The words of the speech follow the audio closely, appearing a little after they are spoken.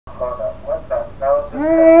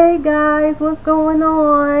Hey guys, what's going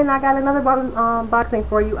on? I got another unboxing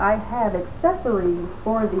for you. I have accessories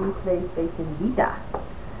for the PlayStation Vita.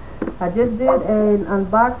 I just did an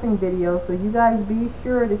unboxing video, so you guys be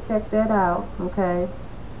sure to check that out, okay?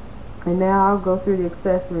 And now I'll go through the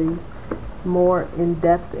accessories more in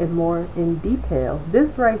depth and more in detail.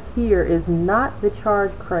 This right here is not the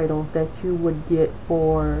charge cradle that you would get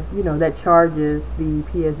for, that charges the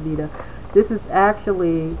PS Vita. This is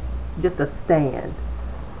actually just a stand.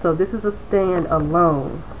 So this is a stand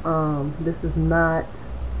alone. This is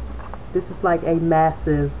like a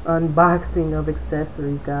massive unboxing of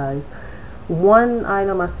accessories, guys. One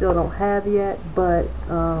item I still don't have yet, but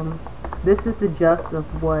this is the gist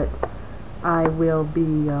of what I will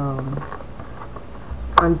be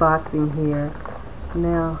unboxing here.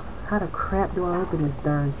 Now, how the crap do I open this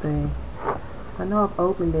darn thing? I know I've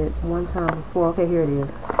opened it one time before. Okay, here it is.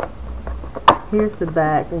 Here's the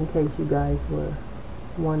back, in case you guys were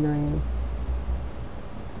wondering.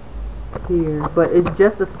 Here, but it's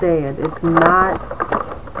just a stand. It's not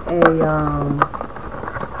a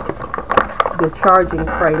the charging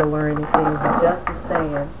cradle or anything. It's just a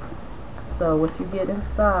stand. So what you get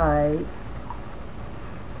inside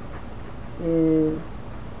is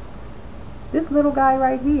this little guy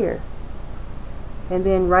right here. And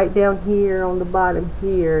then right down here on the bottom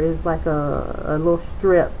here is like a little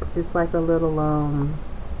strip. It's like a little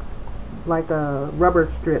like a rubber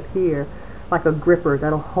strip here, like a gripper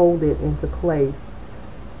that'll hold it into place.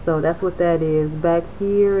 So that's what that is. Back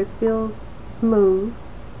here it feels smooth,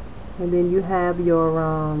 and then you have your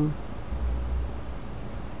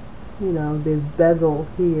the bezel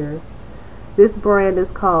here. This brand is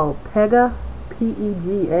called Pega,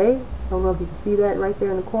 P-E-G-A. I don't know if you can see that right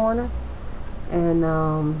there in the corner. And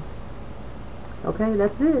okay,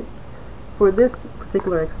 that's it for this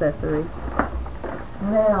particular accessory.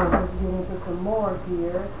 Now let's get into some more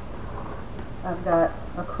here. I've got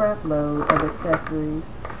a crap load of accessories.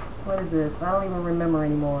 What is this? I don't even remember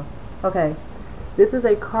anymore. Okay, this is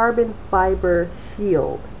a carbon fiber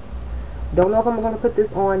shield. Don't know if I'm going to put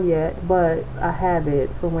this on yet, but I have it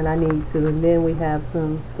for when I need to. And then we have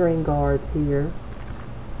some screen guards here.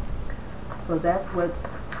 So that's what's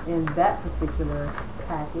in that particular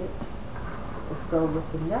package. Let's go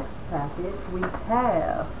with the next package. We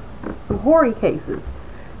have some Hori cases.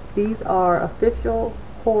 These are official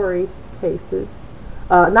Hori cases.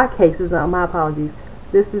 Not cases, my apologies.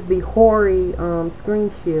 This is the Hori screen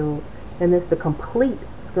shield, and it's the complete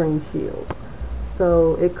screen shield.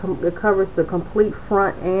 So it covers the complete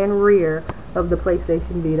front and rear of the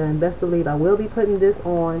PlayStation Vita, and best believe I will be putting this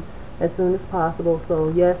on as soon as possible. So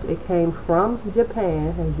yes, it came from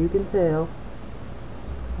Japan, as you can tell.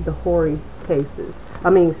 The Hori cases,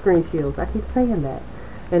 screen shields, I keep saying that.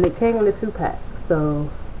 And it came in a 2-pack, so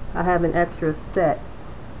I have an extra set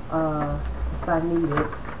if I need it.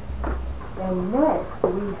 And next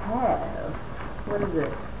we have, what is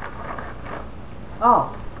this?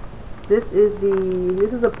 Oh, this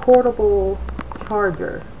is a portable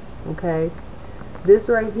charger. Okay, this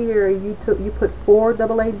right here, you put 4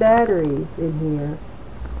 AA batteries in here,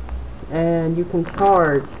 and you can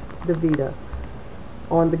charge the Vita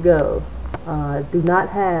on the go. Do not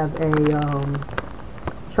have a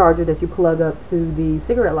charger that you plug up to the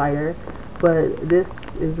cigarette lighter, but this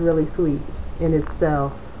is really sweet in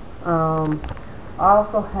itself. I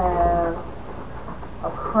also have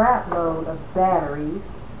a crap load of batteries.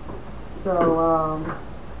 So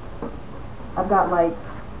I've got like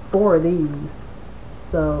 4 of these.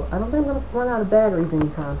 So I don't think I'm going to run out of batteries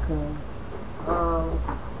anytime soon.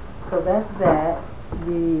 So that's that.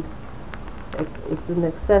 It's an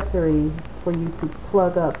accessory for you to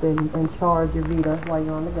plug up and charge your Vita while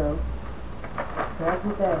you're on the go. So that's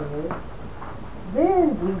what that is.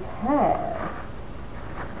 Then we have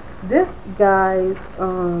this, guys,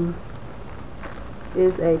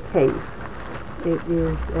 is a case. It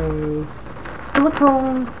is a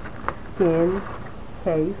silicone skin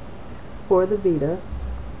case for the Vita.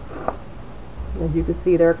 As you can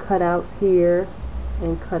see, there are cutouts here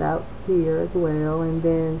and cutouts here as well, and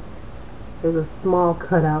then there's a small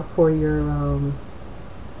cutout for your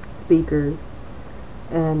speakers,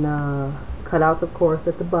 and cutouts of course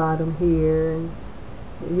at the bottom here, and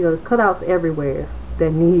there's cutouts everywhere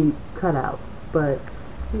that need cutouts, but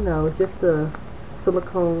it's just a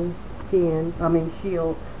silicone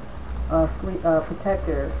shield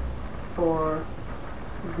protector for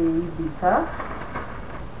the Vita.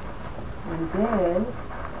 And then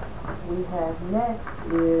we have next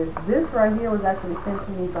is this right here. Was actually sent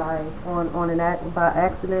to me by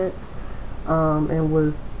accident, and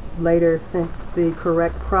was later sent the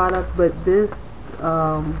correct product. But this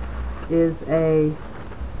is a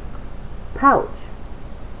pouch.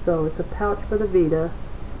 So it's a pouch for the Vita,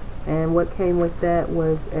 and what came with that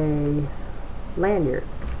was a lanyard.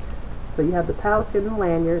 So you have the pouch and the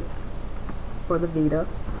lanyard for the Vita.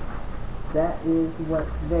 That is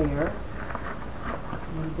what's there.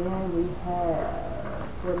 And then we have,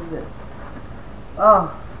 what is this?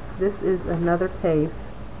 Oh, this is another case.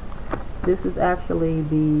 This is actually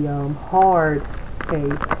the hard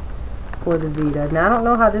case for the Vita. Now I don't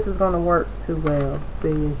know how this is going to work too well. See,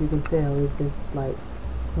 as you can tell, it's just like,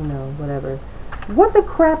 you know, whatever. What the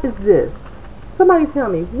crap is this? Somebody tell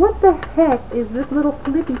me, what the heck is this little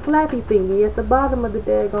flippy flappy thingy at the bottom of the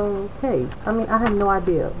daggone case? I mean, I have no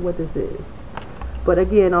idea what this is. But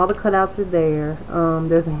again, all the cutouts are there.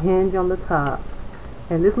 There's a hinge on the top.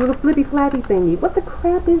 And this little flippy flappy thingy, what the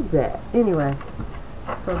crap is that? Anyway,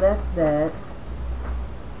 so that's that.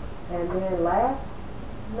 And then last,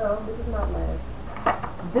 no, this is not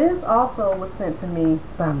last. This also was sent to me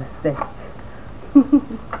by mistake.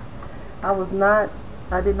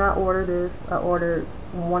 I did not order this. I ordered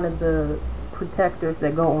one of the protectors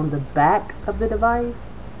that go on the back of the device.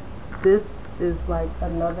 This is like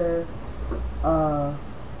another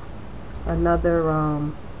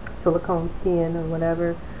silicone skin or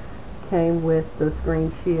whatever. Came with the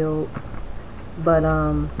screen shields. But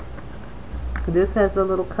this has the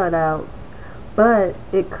little cutouts. But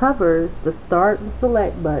it covers the start and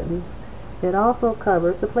select buttons. It also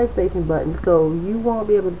covers the PlayStation button, so you won't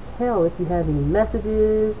be able to tell if you have any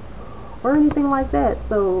messages or anything like that.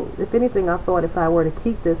 So if anything, I thought if I were to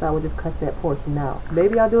keep this, I would just cut that portion out.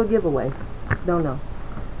 Maybe I'll do a giveaway. Don't know.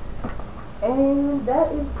 And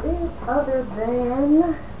that is it, other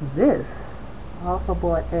than this. I also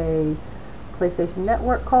bought a PlayStation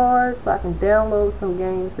Network card so I can download some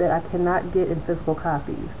games that I cannot get in physical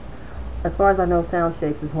copies. As far as I know, Sound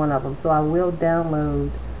Shapes is one of them, so I will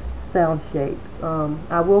download Sound Shapes.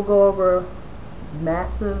 I will go over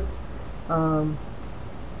massive, you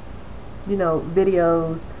know,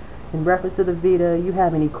 videos in reference to the Vita. You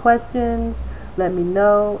have any questions, let me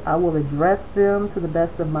know. I will address them to the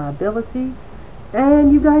best of my ability.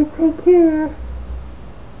 And you guys take care.